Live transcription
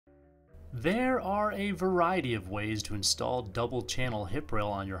There are a variety of ways to install double channel hip rail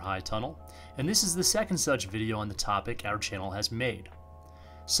on your high tunnel, and this is the second such video on the topic our channel has made.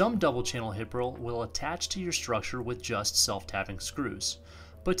 Some double channel hip rail will attach to your structure with just self-tapping screws,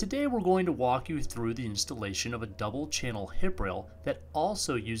 but today we're going to walk you through the installation of a double channel hip rail that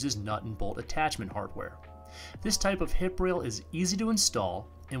also uses nut and bolt attachment hardware. This type of hip rail is easy to install,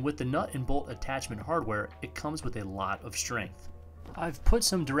 and with the nut and bolt attachment hardware, it comes with a lot of strength. I've put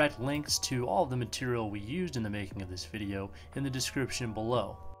some direct links to all of the material we used in the making of this video in the description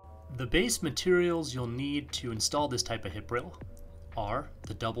below. The base materials you'll need to install this type of hip rail are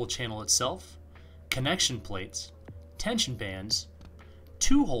the double channel itself, connection plates, tension bands,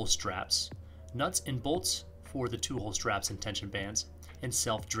 2-hole straps, nuts and bolts for the 2-hole straps and tension bands, and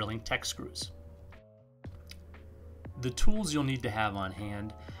self-drilling tech screws. The tools you'll need to have on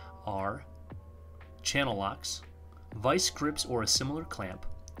hand are channel locks, vice grips or a similar clamp,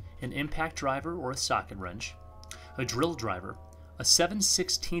 an impact driver or a socket wrench, a drill driver, a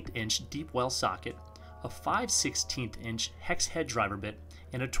 7/16 inch deep well socket, a 5/16 inch hex head driver bit,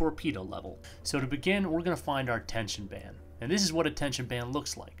 and a torpedo level. So to begin, we're going to find our tension band. And this is what a tension band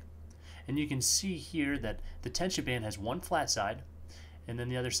looks like. And you can see here that the tension band has one flat side and then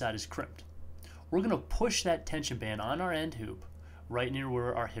the other side is crimped. We're going to push that tension band on our end hoop right near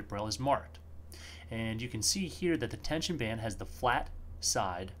where our hip rail is marked. And you can see here that the tension band has the flat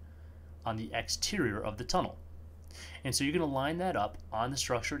side on the exterior of the tunnel. And so you're going to line that up on the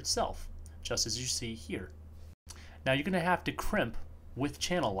structure itself, just as you see here. Now you're going to have to crimp with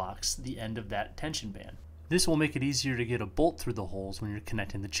channel locks the end of that tension band. This will make it easier to get a bolt through the holes when you're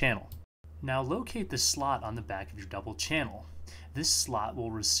connecting the channel. Now locate the slot on the back of your double channel. This slot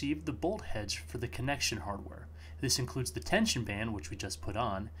will receive the bolt heads for the connection hardware. This includes the tension band, which we just put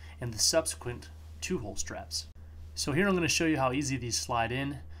on, and the subsequent 2-hole straps. So here I'm going to show you how easy these slide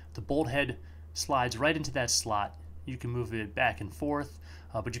in. The bolt head slides right into that slot. You can move it back and forth,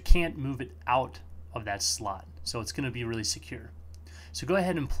 but you can't move it out of that slot. So it's going to be really secure. So go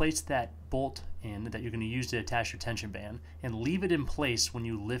ahead and place that bolt in that you're going to use to attach your tension band and leave it in place when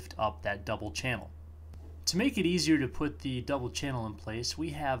you lift up that double channel. To make it easier to put the double channel in place,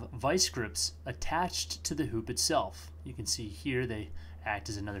 we have vice grips attached to the hoop itself. You can see here they act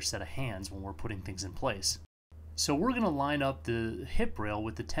as another set of hands when we're putting things in place. So we're going to line up the hip rail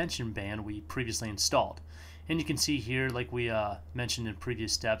with the tension band we previously installed. And you can see here, like we mentioned in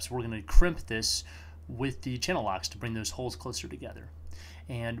previous steps, we're going to crimp this with the channel locks to bring those holes closer together.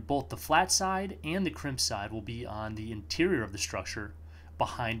 And both the flat side and the crimp side will be on the interior of the structure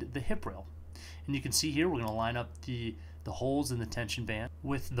behind the hip rail. And you can see here we're going to line up the holes in the tension band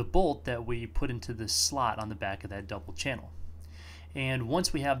with the bolt that we put into the slot on the back of that double channel. And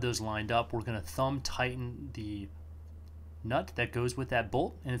once we have those lined up, we're going to thumb tighten the nut that goes with that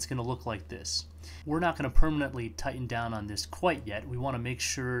bolt, and it's going to look like this. We're not going to permanently tighten down on this quite yet. We want to make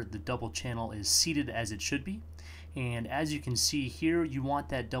sure the double channel is seated as it should be. And as you can see here, you want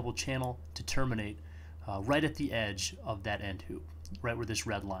that double channel to terminate right at the edge of that end hoop, right where this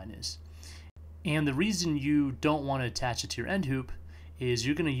red line is. And the reason you don't want to attach it to your end hoop is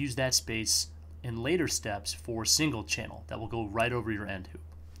you're going to use that space in later steps for single channel that will go right over your end hoop.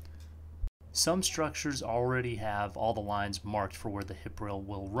 Some structures already have all the lines marked for where the hip rail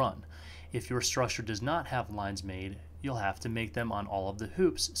will run. If your structure does not have lines made, you'll have to make them on all of the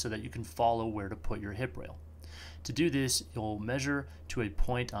hoops so that you can follow where to put your hip rail. To do this, you'll measure to a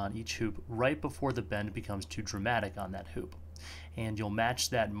point on each hoop right before the bend becomes too dramatic on that hoop. And you'll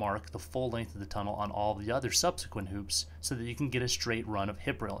match that mark the full length of the tunnel on all the other subsequent hoops so that you can get a straight run of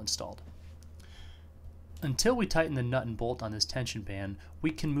hip rail installed. Until we tighten the nut and bolt on this tension band,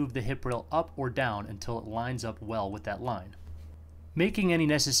 we can move the hip rail up or down until it lines up well with that line. Making any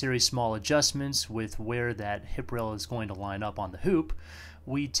necessary small adjustments with where that hip rail is going to line up on the hoop,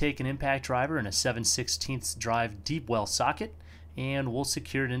 we take an impact driver and a 7/16 drive deep well socket, and we'll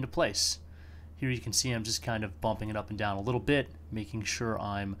secure it into place. Here you can see I'm just kind of bumping it up and down a little bit, making sure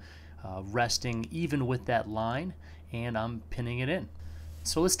I'm resting even with that line, and I'm pinning it in.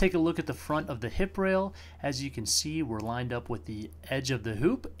 So let's take a look at the front of the hip rail. As you can see, we're lined up with the edge of the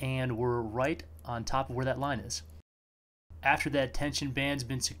hoop and we're right on top of where that line is. After that tension band's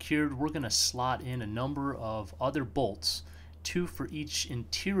been secured, we're going to slot in a number of other bolts, 2 for each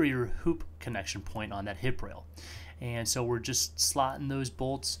interior hoop connection point on that hip rail. And so we're just slotting those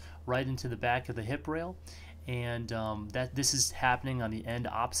bolts right into the back of the hip rail, and this is happening on the end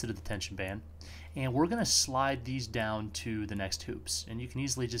opposite of the tension band. And we're going to slide these down to the next hoops, and you can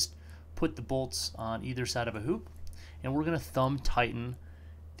easily just put the bolts on either side of a hoop, and we're going to thumb tighten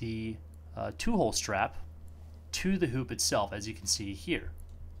the 2-hole strap to the hoop itself, as you can see here.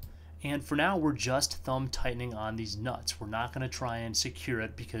 And for now, we're just thumb tightening on these nuts. We're not going to try and secure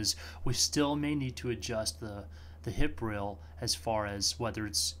it because we still may need to adjust the hip rail as far as whether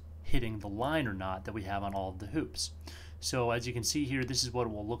it's hitting the line or not that we have on all of the hoops. So as you can see here, this is what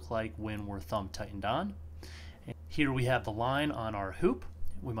it will look like when we're thumb tightened on. And here we have the line on our hoop.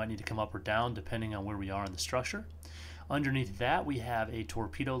 We might need to come up or down depending on where we are in the structure. Underneath that, we have a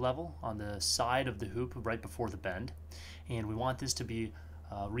torpedo level on the side of the hoop right before the bend, and we want this to be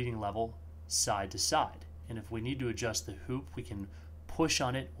reading level side to side. And if we need to adjust the hoop, we can push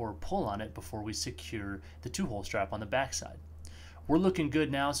on it or pull on it before we secure the 2-hole strap on the back side. We're looking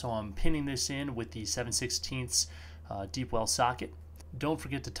good now, so I'm pinning this in with the 7/16 deep well socket. Don't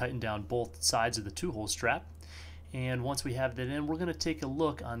forget to tighten down both sides of the 2-hole strap. And once we have that in, we're going to take a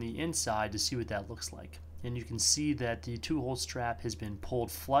look on the inside to see what that looks like. And you can see that the 2-hole strap has been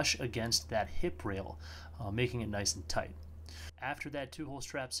pulled flush against that hip rail, making it nice and tight. After that 2-hole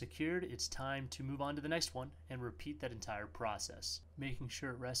strap secured, it's time to move on to the next one and repeat that entire process, making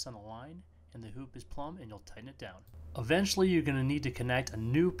sure it rests on the line and the hoop is plumb, and you'll tighten it down. Eventually, you're going to need to connect a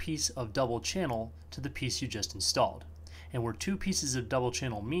new piece of double channel to the piece you just installed. And where 2 pieces of double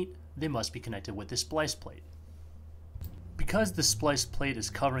channel meet, they must be connected with the splice plate. Because the splice plate is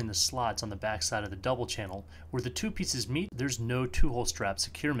covering the slots on the back side of the double channel, where the 2 pieces meet, there's no 2-hole strap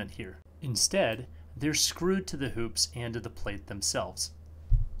securement here. Instead, they're screwed to the hoops and to the plate themselves.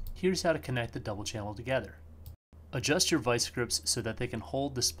 Here's how to connect the double channel together. Adjust your vice grips so that they can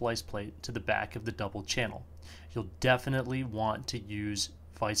hold the splice plate to the back of the double channel. You'll definitely want to use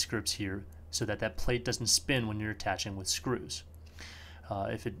vice grips here so that that plate doesn't spin when you're attaching with screws.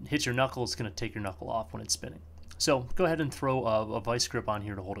 If it hits your knuckle, it's going to take your knuckle off when it's spinning. So go ahead and throw a vice grip on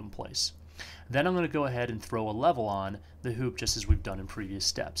here to hold it in place. Then I'm going to go ahead and throw a level on the hoop just as we've done in previous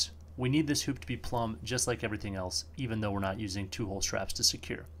steps. We need this hoop to be plumb just like everything else, even though we're not using 2-hole straps to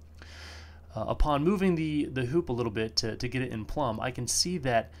secure. Upon moving the hoop a little bit to get it in plumb, I can see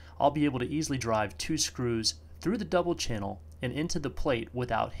that I'll be able to easily drive 2 screws through the double channel and into the plate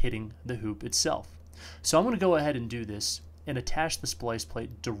without hitting the hoop itself. So I'm going to go ahead and do this and attach the splice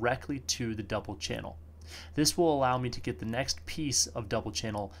plate directly to the double channel. This will allow me to get the next piece of double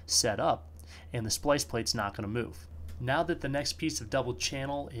channel set up, and the splice plate's not going to move. Now that the next piece of double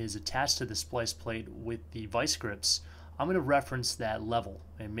channel is attached to the splice plate with the vice grips, I'm going to reference that level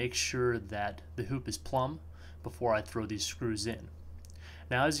and make sure that the hoop is plumb before I throw these screws in.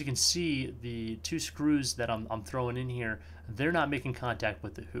 Now, as you can see, the 2 screws that I'm throwing in here, they're not making contact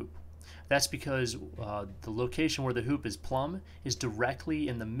with the hoop. That's because the location where the hoop is plumb is directly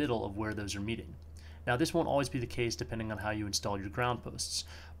in the middle of where those are meeting. Now, this won't always be the case depending on how you install your ground posts,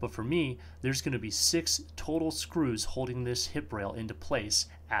 but for me, there's going to be 6 total screws holding this hip rail into place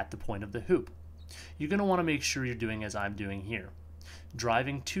at the point of the hoop. You're going to want to make sure you're doing as I'm doing here,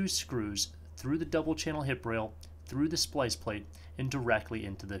 driving 2 screws through the double channel hip rail, through the splice plate, and directly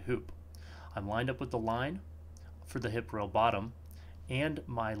into the hoop. I'm lined up with the line for the hip rail bottom, and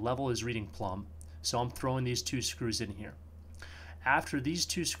my level is reading plumb, so I'm throwing these 2 screws in here. After these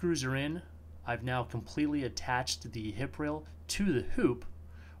 2 screws are in, I've now completely attached the hip rail to the hoop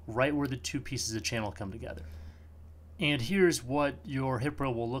right where the 2 pieces of channel come together. And here's what your hip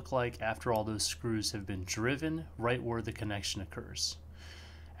rail will look like after all those screws have been driven right where the connection occurs.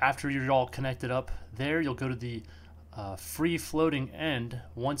 After you're all connected up there, you'll go to the free floating end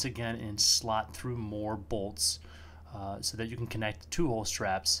once again and slot through more bolts so that you can connect 2-hole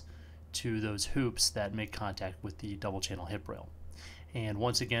straps to those hoops that make contact with the double channel hip rail. And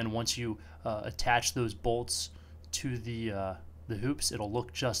once again, once you attach those bolts to the hoops, it'll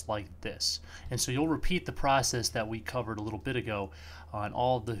look just like this. And so you'll repeat the process that we covered a little bit ago on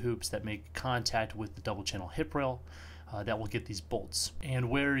all of the hoops that make contact with the double channel hip rail that will get these bolts. And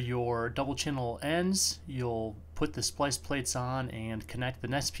where your double channel ends, you'll put the splice plates on and connect the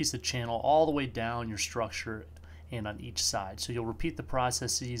next piece of channel all the way down your structure and on each side. So you'll repeat the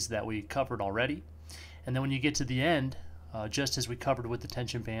processes that we covered already. And then when you get to the end, just as we covered with the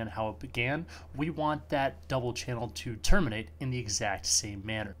tension band how it began, we want that double channel to terminate in the exact same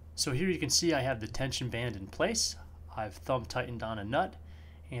manner. So here you can see I have the tension band in place. I've thumb tightened on a nut,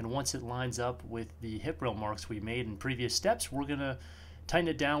 and once it lines up with the hip rail marks we made in previous steps, we're going to tighten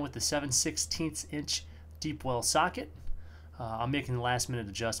it down with the 7/16 inch deep well socket. I'm making the last minute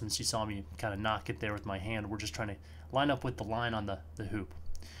adjustments. You saw me kind of knock it there with my hand. We're just trying to line up with the line on the hoop.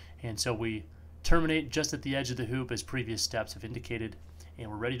 And so we terminate just at the edge of the hoop as previous steps have indicated, and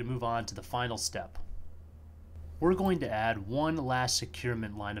we're ready to move on to the final step. We're going to add one last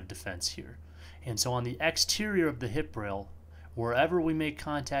securement line of defense here. And so on the exterior of the hip rail, wherever we make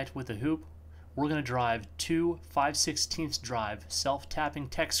contact with the hoop, we're going to drive two 5/16 drive self-tapping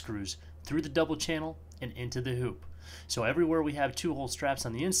tech screws through the double channel and into the hoop. So everywhere we have 2-hole straps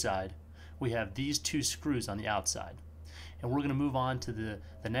on the inside, we have these 2 screws on the outside. And we're going to move on to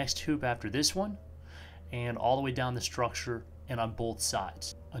the next hoop after this one, and all the way down the structure and on both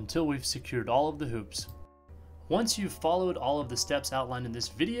sides until we've secured all of the hoops. Once you've followed all of the steps outlined in this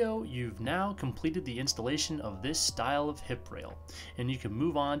video, you've now completed the installation of this style of hip rail, and you can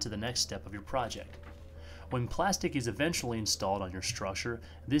move on to the next step of your project. When plastic is eventually installed on your structure,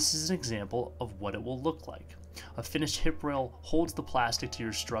 this is an example of what it will look like. A finished hip rail holds the plastic to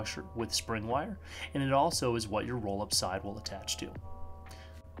your structure with spring wire, and it also is what your roll-up side will attach to.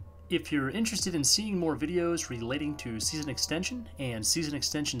 If you're interested in seeing more videos relating to season extension and season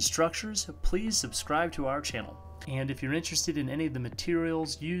extension structures, please subscribe to our channel. And if you're interested in any of the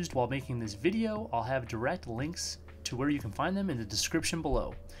materials used while making this video, I'll have direct links to where you can find them in the description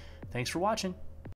below. Thanks for watching.